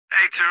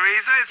Hey,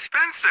 Teresa, it's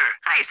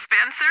Spencer. Hi,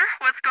 Spencer.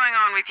 What's going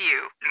on with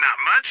you? Not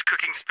much,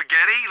 cooking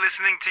spaghetti,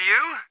 listening to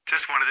you.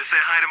 Just wanted to say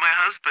hi to my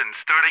husband,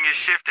 starting his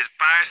shift at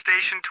Fire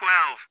Station 12.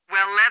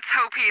 Well, let's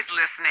hope he's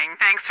listening.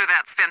 Thanks for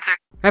that, Spencer.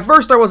 At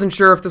first I wasn't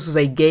sure if this was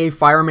a gay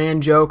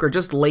fireman joke or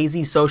just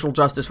lazy social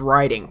justice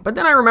writing, but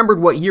then I remembered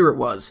what year it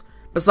was.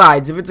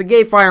 Besides, if it's a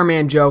gay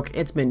fireman joke,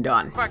 it's been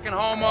done. Fucking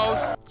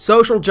homos.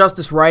 Social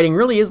justice writing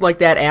really is like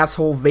that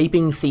asshole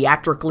vaping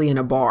theatrically in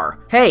a bar.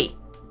 Hey,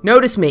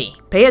 notice me.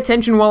 Pay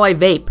attention while I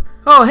vape.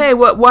 Oh hey,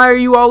 why are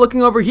you all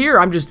looking over here?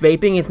 I'm just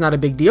vaping, it's not a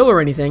big deal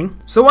or anything.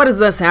 So what does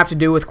this have to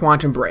do with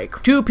Quantum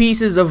Break? Two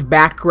pieces of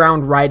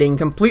background writing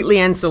completely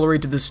ancillary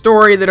to the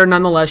story that are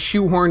nonetheless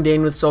shoehorned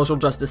in with social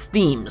justice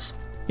themes.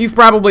 You've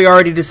probably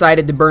already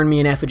decided to burn me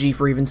in effigy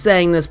for even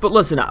saying this, but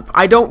listen up.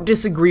 I don't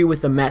disagree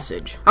with the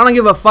message. I don't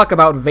give a fuck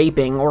about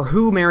vaping or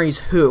who marries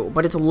who,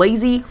 but it's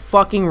lazy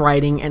fucking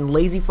writing and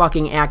lazy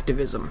fucking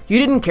activism. You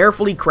didn't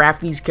carefully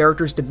craft these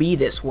characters to be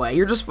this way.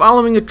 You're just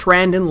following a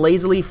trend and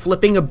lazily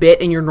flipping a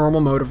bit in your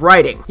normal mode of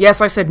writing.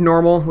 Yes, I said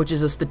normal, which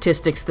is a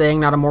statistics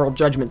thing, not a moral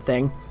judgment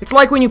thing. It's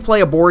like when you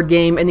play a board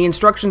game and the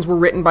instructions were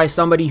written by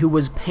somebody who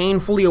was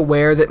painfully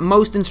aware that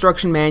most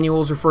instruction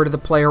manuals refer to the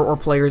player or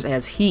players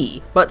as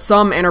he, but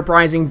some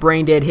enterprising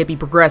brain-dead hippie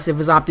progressive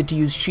has opted to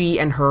use she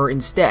and her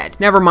instead.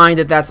 Never mind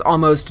that that's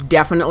almost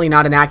definitely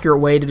not an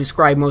accurate way to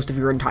describe most of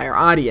your entire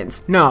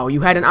audience. No,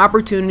 you had an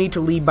opportunity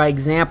to lead by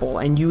example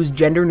and use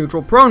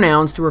gender-neutral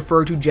pronouns to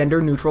refer to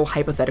gender-neutral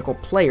hypothetical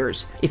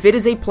players. If it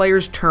is a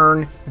player's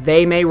turn,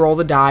 they may roll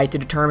the die to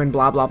determine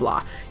blah blah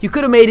blah. You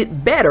could have made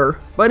it better,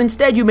 but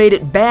instead you made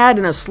it bad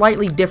in a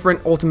slightly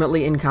different,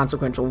 ultimately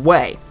inconsequential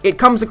way. It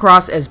comes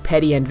across as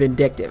petty and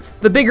vindictive.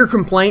 The bigger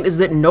complaint is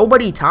that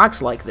nobody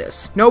talks like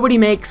this. Nobody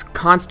makes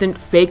constant,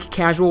 fake,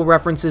 casual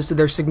references to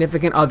their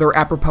significant other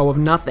apropos of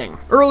nothing.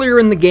 Earlier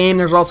in the game,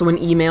 there's also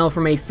an email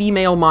from a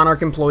female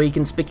Monarch employee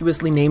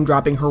conspicuously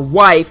name-dropping her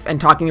wife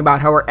and talking about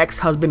how her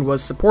ex-husband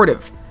was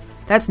supportive.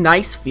 That's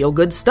nice,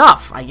 feel-good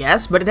stuff, I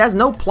guess, but it has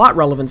no plot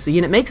relevancy,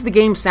 and it makes the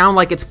game sound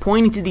like it's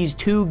pointing to these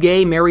two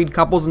gay married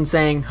couples and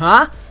saying,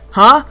 huh?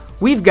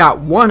 We've got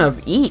one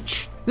of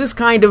each. This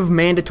kind of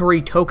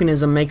mandatory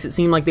tokenism makes it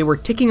seem like they were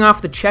ticking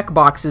off the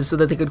checkboxes so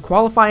that they could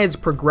qualify as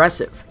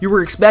progressive. You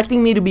were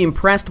expecting me to be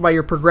impressed by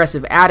your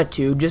progressive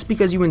attitude just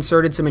because you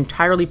inserted some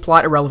entirely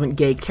plot-irrelevant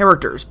gay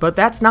characters, but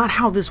that's not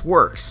how this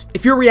works.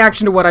 If your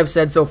reaction to what I've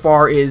said so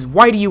far is,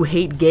 why do you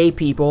hate gay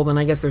people, then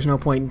I guess there's no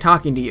point in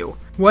talking to you.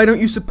 Why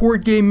don't you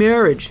support gay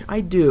marriage?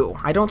 I do.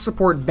 I don't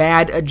support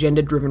bad,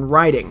 agenda-driven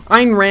writing.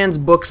 Ayn Rand's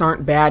books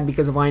aren't bad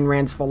because of Ayn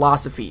Rand's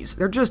philosophies.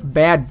 They're just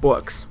bad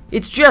books.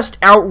 It's just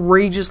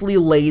outrageously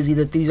lazy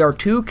that these are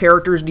two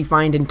characters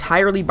defined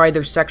entirely by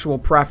their sexual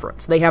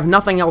preference. They have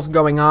nothing else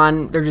going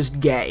on, they're just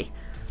gay.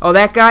 Oh,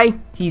 that guy?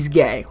 He's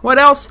gay. What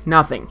else?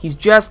 Nothing. He's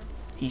just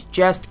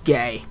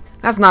gay.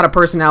 That's not a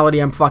personality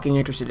I'm fucking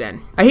interested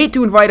in. I hate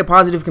to invite a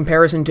positive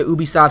comparison to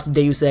Ubisoft's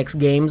Deus Ex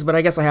games, but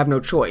I guess I have no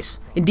choice.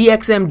 In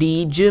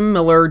DXMD, Jim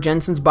Miller,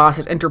 Jensen's boss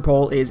at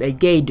Interpol, is a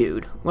gay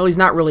dude. Well, he's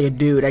not really a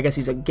dude, I guess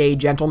he's a gay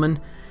gentleman.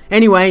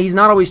 Anyway, he's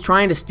not always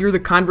trying to steer the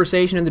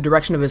conversation in the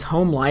direction of his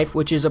home life,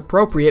 which is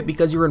appropriate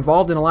because you're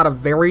involved in a lot of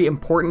very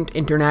important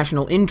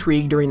international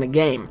intrigue during the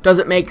game. Does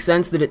it make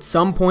sense that at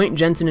some point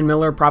Jensen and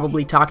Miller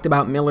probably talked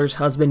about Miller's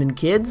husband and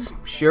kids?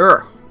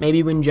 Sure.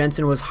 Maybe when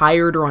Jensen was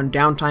hired or on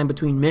downtime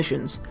between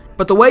missions.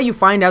 But the way you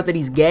find out that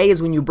he's gay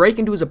is when you break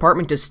into his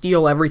apartment to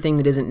steal everything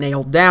that isn't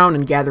nailed down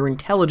and gather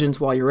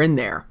intelligence while you're in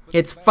there.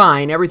 It's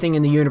fine, everything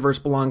in the universe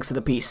belongs to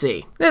the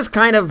PC. This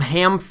kind of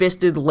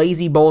ham-fisted,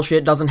 lazy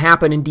bullshit doesn't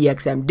happen in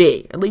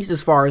DXMD, at least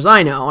as far as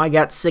I know. I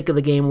got sick of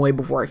the game way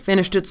before I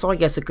finished it, so I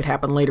guess it could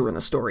happen later in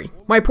the story.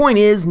 My point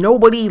is,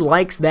 nobody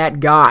likes that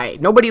guy.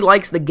 Nobody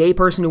likes the gay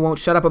person who won't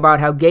shut up about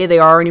how gay they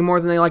are any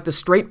more than they like the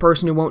straight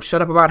person who won't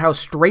shut up about how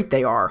straight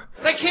they are.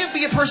 That can't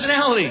be a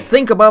personality!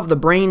 Think above the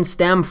brain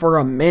stem for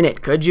a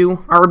minute, could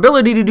you? Our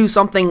ability to do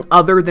something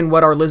other than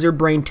what our lizard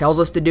brain tells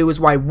us to do is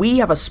why we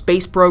have a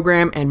space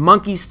program and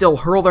monkeys still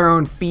hurl their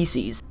own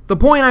feces. The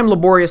point I'm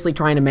laboriously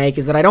trying to make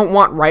is that I don't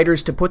want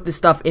writers to put this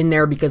stuff in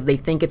there because they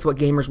think it's what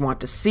gamers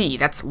want to see.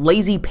 That's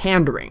lazy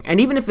pandering.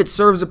 And even if it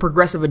serves a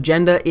progressive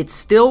agenda, it's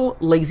still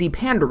lazy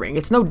pandering.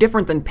 It's no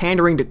different than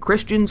pandering to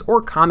Christians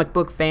or comic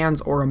book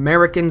fans or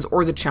Americans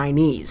or the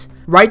Chinese.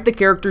 Write the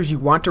characters you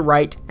want to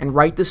write and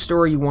write the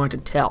story you want to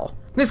tell.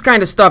 This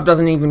kind of stuff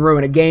doesn't even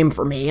ruin a game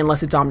for me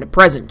unless it's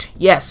omnipresent.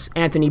 Yes,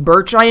 Anthony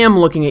Birch, I am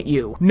looking at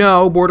you.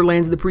 No,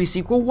 Borderlands the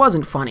pre-sequel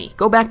wasn't funny.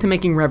 Go back to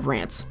making Rev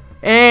Rants.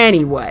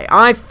 Anyway,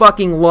 I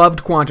fucking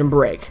loved Quantum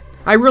Break.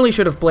 I really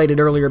should have played it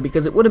earlier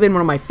because it would have been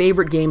one of my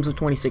favorite games of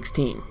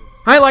 2016.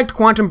 I liked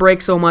Quantum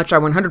Break so much I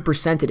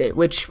 100%ed it,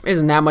 which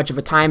isn't that much of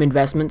a time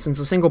investment since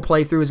a single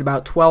playthrough is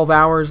about 12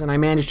 hours and I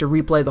managed to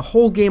replay the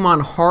whole game on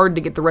hard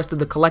to get the rest of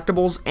the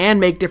collectibles and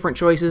make different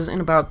choices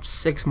in about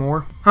 6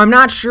 more. I'm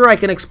not sure I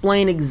can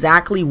explain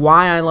exactly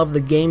why I love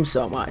the game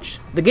so much.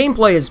 The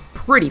gameplay is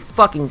pretty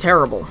fucking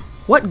terrible.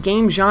 What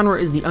game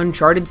genre is the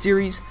Uncharted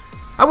series?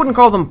 I wouldn't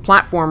call them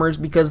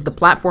platformers because the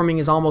platforming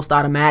is almost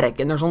automatic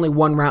and there's only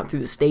one route through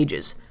the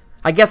stages.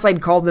 I guess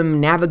I'd call them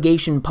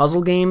navigation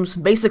puzzle games.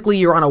 Basically,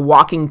 you're on a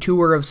walking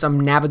tour of some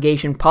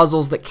navigation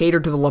puzzles that cater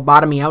to the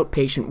lobotomy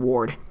outpatient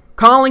ward.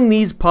 Calling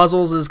these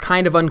puzzles is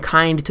kind of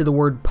unkind to the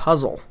word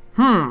puzzle.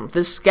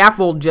 This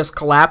scaffold just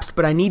collapsed,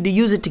 but I need to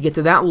use it to get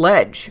to that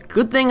ledge.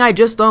 Good thing I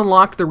just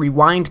unlocked the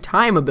rewind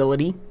time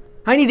ability.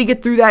 I need to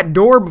get through that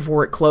door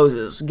before it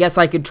closes. Guess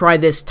I could try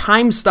this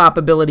time stop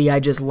ability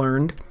I just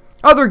learned.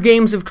 Other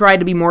games have tried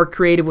to be more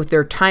creative with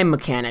their time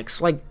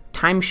mechanics, like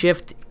Time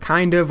Shift,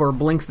 kind of, or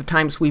Blink's the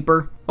Time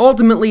Sweeper.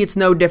 Ultimately, it's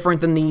no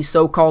different than the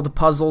so-called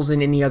puzzles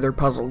in any other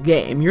puzzle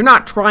game. You're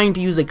not trying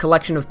to use a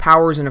collection of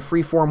powers in a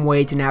freeform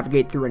way to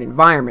navigate through an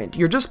environment.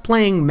 You're just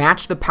playing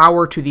match the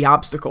power to the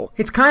obstacle.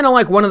 It's kind of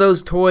like one of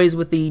those toys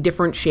with the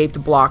different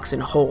shaped blocks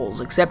and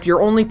holes, except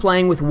you're only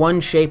playing with one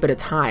shape at a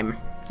time.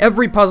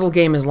 Every puzzle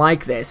game is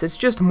like this, it's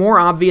just more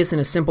obvious in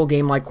a simple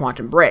game like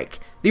Quantum Break.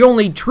 The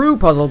only true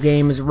puzzle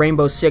game is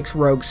Rainbow Six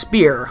Rogue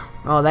Spear.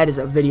 Oh, that is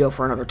a video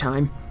for another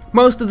time.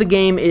 Most of the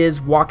game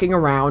is walking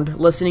around,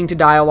 listening to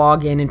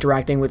dialogue and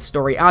interacting with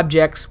story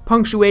objects,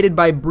 punctuated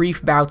by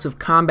brief bouts of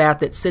combat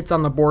that sits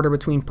on the border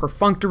between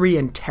perfunctory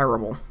and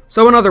terrible.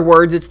 So in other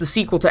words, it's the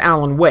sequel to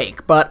Alan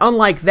Wake, but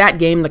unlike that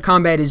game, the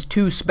combat is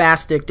too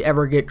spastic to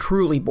ever get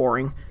truly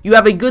boring. You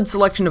have a good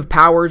selection of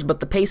powers, but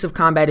the pace of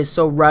combat is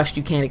so rushed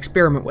you can't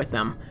experiment with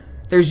them.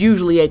 There's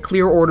usually a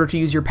clear order to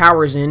use your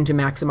powers in to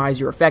maximize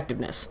your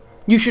effectiveness.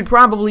 You should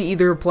probably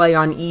either play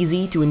on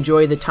easy to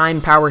enjoy the time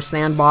power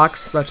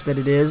sandbox, such that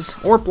it is,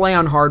 or play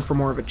on hard for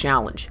more of a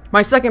challenge.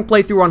 My second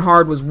playthrough on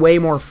hard was way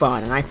more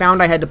fun, and I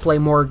found I had to play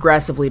more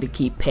aggressively to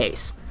keep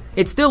pace.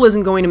 It still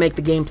isn't going to make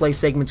the gameplay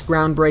segments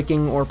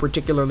groundbreaking or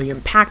particularly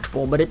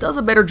impactful, but it does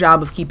a better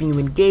job of keeping you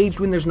engaged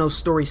when there's no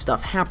story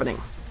stuff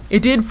happening.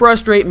 It did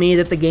frustrate me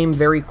that the game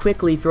very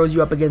quickly throws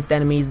you up against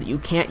enemies that you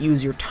can't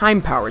use your time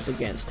powers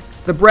against.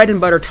 The bread and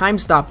butter time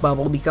stop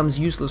bubble becomes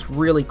useless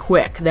really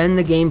quick, then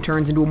the game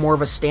turns into more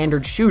of a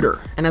standard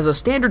shooter, and as a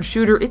standard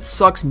shooter, it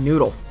sucks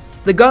noodle.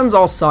 The guns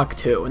all suck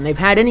too, and they've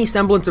had any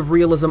semblance of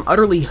realism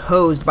utterly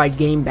hosed by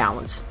game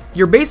balance.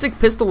 Your basic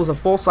pistol is a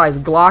full-size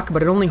Glock,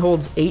 but it only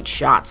holds 8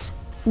 shots.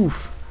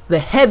 Oof. The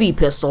heavy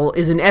pistol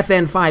is an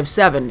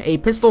FN57, a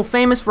pistol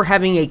famous for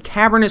having a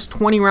cavernous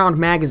 20-round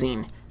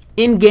magazine.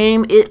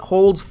 In-game, it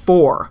holds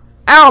 4.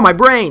 Ow, my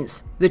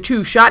brains! The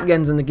 2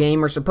 shotguns in the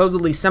game are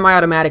supposedly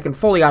semi-automatic and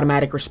fully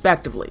automatic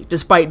respectively,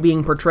 despite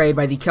being portrayed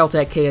by the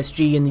Keltec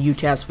KSG and the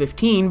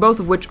UTAS-15, both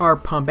of which are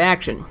pump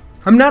action.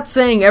 I'm not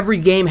saying every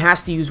game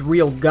has to use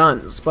real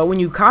guns, but when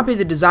you copy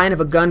the design of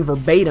a gun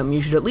verbatim,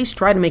 you should at least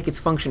try to make its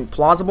function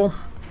plausible.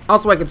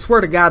 Also, I could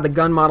swear to God the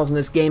gun models in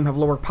this game have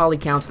lower poly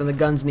counts than the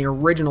guns in the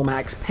original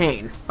Max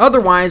Payne.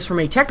 Otherwise, from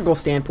a technical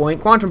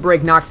standpoint, Quantum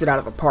Break knocks it out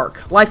of the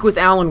park. Like with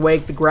Alan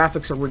Wake, the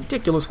graphics are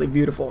ridiculously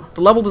beautiful.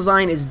 The level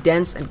design is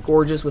dense and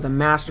gorgeous with a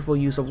masterful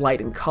use of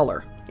light and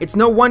color. It's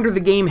no wonder the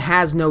game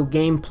has no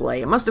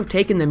gameplay. It must have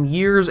taken them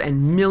years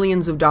and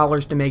millions of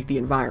dollars to make the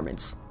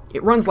environments.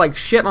 It runs like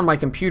shit on my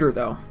computer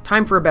though.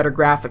 Time for a better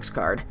graphics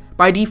card.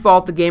 By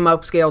default, the game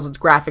upscales its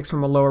graphics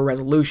from a lower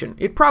resolution.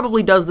 It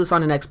probably does this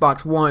on an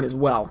Xbox One as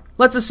well.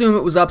 Let's assume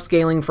it was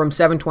upscaling from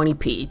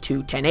 720p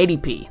to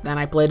 1080p. Then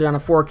I played it on a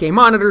 4K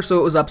monitor, so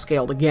it was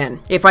upscaled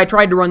again. If I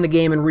tried to run the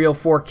game in real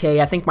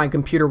 4K, I think my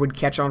computer would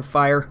catch on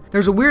fire.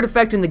 There's a weird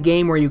effect in the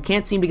game where you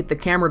can't seem to get the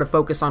camera to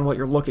focus on what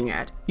you're looking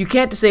at. You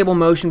can't disable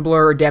motion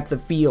blur or depth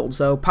of field,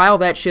 so pile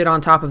that shit on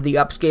top of the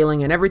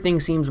upscaling and everything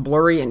seems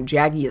blurry and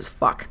jaggy as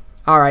fuck.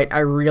 Alright, I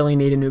really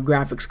need a new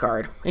graphics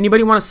card.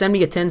 Anybody want to send me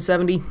a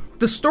 1070?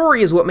 The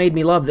story is what made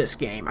me love this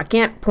game. I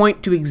can't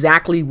point to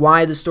exactly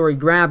why the story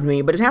grabbed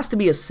me, but it has to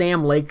be a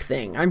Sam Lake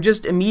thing. I'm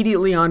just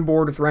immediately on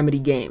board with Remedy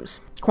games.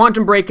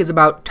 Quantum Break is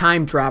about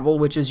time travel,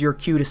 which is your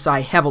cue to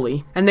sigh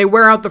heavily, and they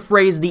wear out the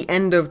phrase the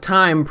end of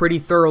time pretty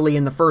thoroughly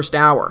in the first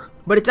hour.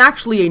 But it's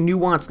actually a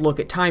nuanced look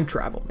at time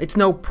travel. It's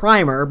no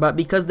primer, but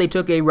because they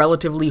took a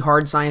relatively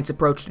hard science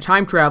approach to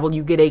time travel,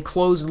 you get a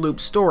closed-loop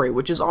story,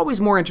 which is always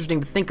more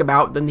interesting to think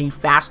about than the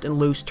fast and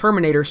loose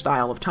Terminator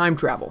style of time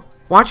travel.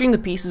 Watching the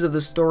pieces of the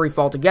story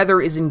fall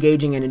together is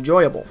engaging and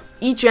enjoyable.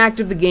 Each act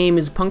of the game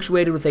is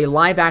punctuated with a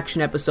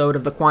live-action episode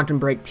of the Quantum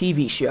Break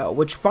TV show,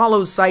 which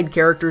follows side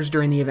characters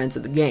during the events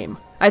of the game.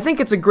 I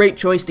think it's a great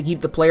choice to keep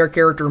the player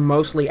character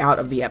mostly out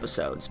of the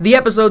episodes. The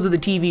episodes of the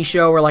TV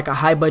show are like a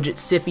high-budget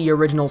sci-fi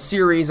original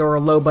series or a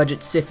low-budget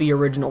sci-fi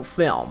original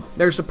film.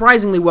 They're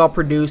surprisingly well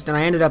produced, and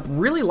I ended up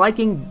really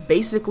liking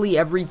basically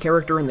every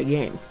character in the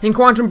game. In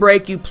Quantum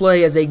Break, you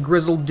play as a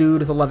grizzled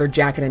dude with a leather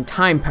jacket and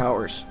time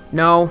powers.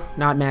 No,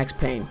 not Max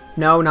Payne.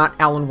 No, not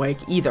Alan Wake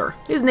either.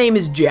 His name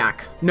is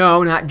Jack.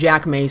 No, not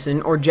Jack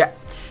Mason or Jack...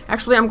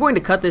 Actually, I'm going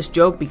to cut this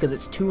joke because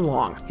it's too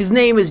long. His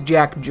name is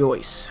Jack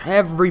Joyce.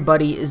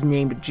 Everybody is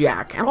named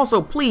Jack. And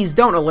also, please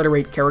don't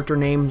alliterate character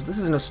names. This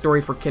isn't a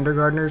story for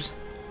kindergartners.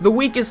 The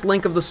weakest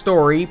link of the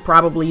story,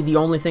 probably the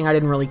only thing I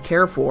didn't really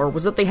care for,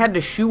 was that they had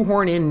to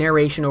shoehorn in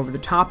narration over the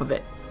top of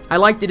it. I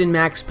liked it in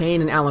Max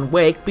Payne and Alan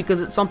Wake because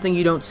it's something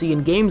you don't see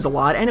in games a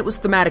lot, and it was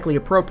thematically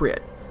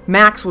appropriate.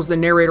 Max was the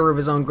narrator of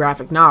his own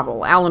graphic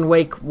novel. Alan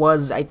Wake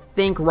was, I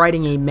think,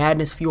 writing a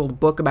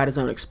madness-fueled book about his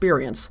own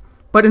experience.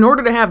 But in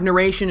order to have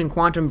narration in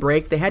Quantum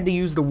Break, they had to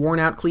use the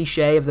worn-out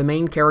cliché of the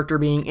main character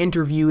being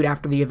interviewed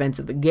after the events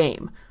of the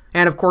game.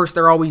 And of course,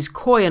 they're always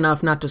coy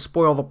enough not to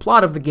spoil the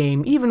plot of the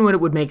game, even when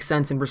it would make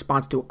sense in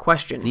response to a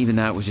question. And even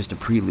that was just a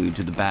prelude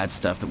to the bad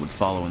stuff that would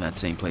follow in that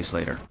same place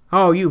later.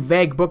 Oh, you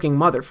vague booking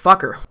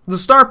motherfucker. The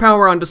star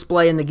power on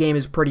display in the game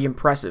is pretty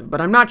impressive,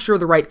 but I'm not sure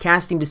the right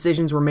casting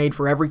decisions were made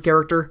for every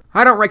character.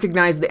 I don't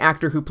recognize the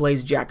actor who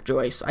plays Jack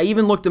Joyce. I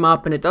even looked him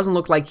up, and it doesn't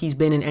look like he's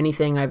been in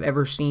anything I've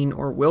ever seen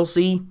or will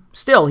see.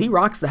 Still, he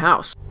rocks the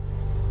house.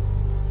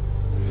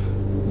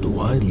 Do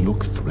I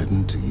look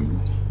threatened to you?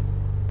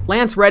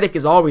 Lance Reddick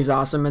is always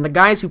awesome, and the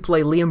guys who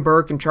play Liam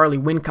Burke and Charlie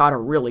Wincott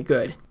are really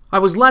good. I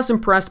was less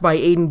impressed by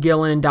Aidan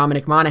Gillen and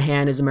Dominic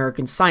Monaghan as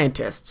American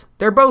scientists.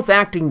 They're both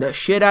acting the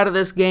shit out of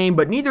this game,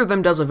 but neither of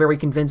them does a very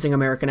convincing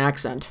American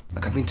accent.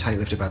 Look, I've been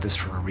tight-lipped about this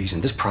for a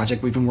reason. This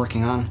project we've been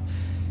working on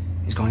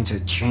is going to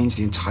change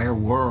the entire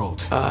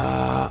world.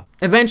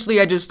 Eventually,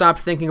 I just stopped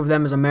thinking of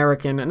them as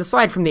American, and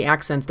aside from the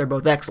accents, they're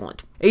both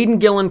excellent. Aidan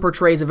Gillen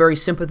portrays a very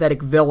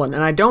sympathetic villain,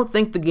 and I don't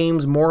think the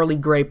game's morally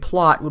gray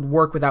plot would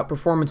work without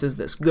performances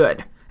this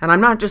good. And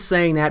I'm not just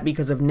saying that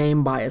because of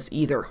name bias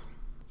either.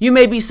 You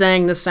may be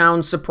saying this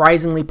sounds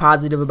surprisingly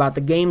positive about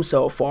the game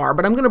so far,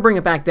 but I'm going to bring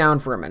it back down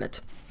for a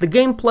minute. The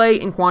gameplay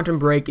in Quantum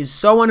Break is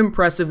so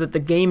unimpressive that the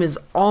game is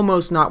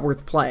almost not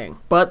worth playing,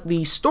 but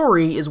the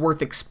story is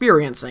worth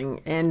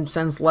experiencing, and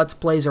since Let's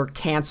Plays are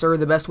cancer,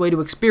 the best way to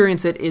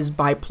experience it is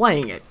by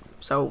playing it,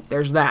 so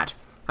there's that.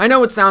 I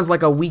know it sounds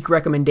like a weak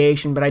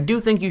recommendation, but I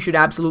do think you should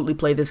absolutely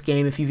play this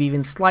game if you've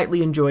even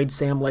slightly enjoyed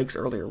Sam Lake's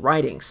earlier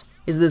writings.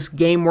 Is this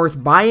game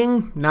worth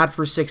buying? Not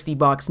for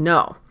 $60,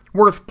 no.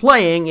 Worth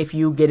playing if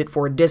you get it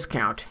for a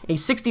discount. A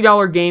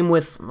 $60 game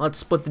with, let's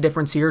split the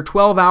difference here,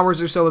 12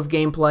 hours or so of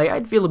gameplay,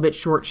 I'd feel a bit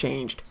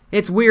shortchanged.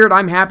 It's weird,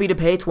 I'm happy to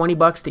pay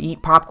 $20 to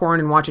eat popcorn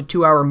and watch a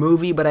 2-hour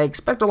movie, but I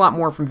expect a lot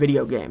more from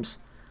video games.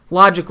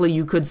 Logically,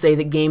 you could say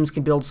that games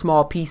can build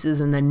small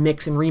pieces and then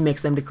mix and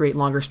remix them to create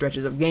longer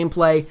stretches of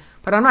gameplay,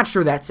 but I'm not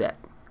sure that's it.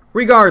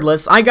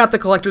 Regardless, I got the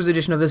collector's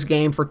edition of this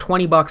game for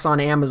 $20 on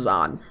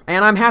Amazon,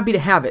 and I'm happy to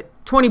have it.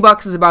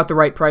 $20 is about the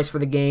right price for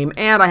the game,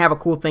 and I have a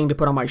cool thing to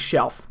put on my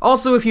shelf.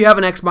 Also, if you have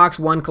an Xbox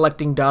One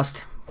collecting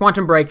dust,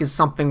 Quantum Break is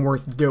something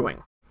worth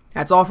doing.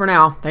 That's all for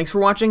now. Thanks for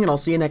watching, and I'll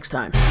see you next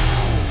time.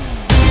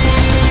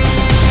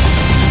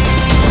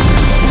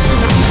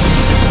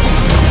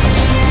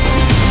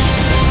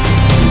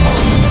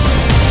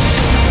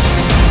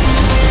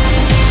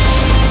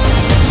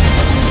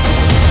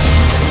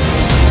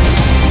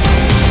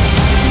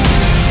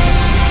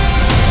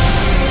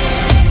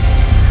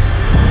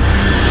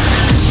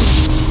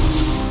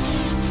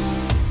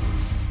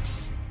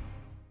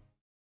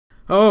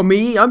 Oh,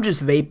 me? I'm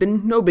just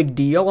vaping. No big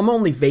deal. I'm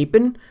only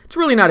vaping. It's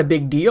really not a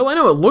big deal. I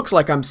know it looks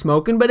like I'm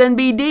smoking, but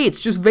NBD,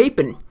 it's just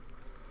vaping.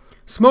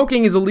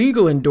 Smoking is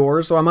illegal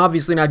indoors, so I'm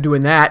obviously not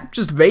doing that.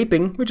 Just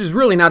vaping, which is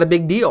really not a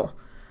big deal.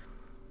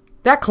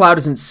 That cloud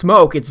isn't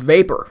smoke, it's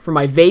vapor, from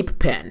my vape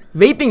pen.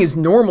 Vaping is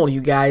normal,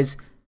 you guys.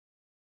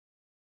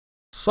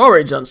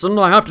 Sorry, Jensen,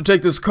 I have to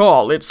take this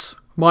call. It's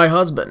my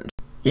husband.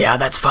 Yeah,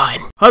 that's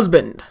fine.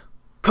 Husband.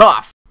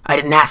 Cough. I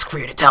didn't ask for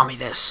you to tell me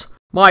this.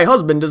 My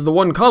husband is the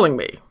one calling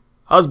me.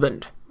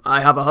 Husband. I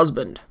have a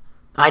husband.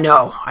 I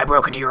know. I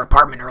broke into your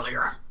apartment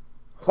earlier.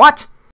 What?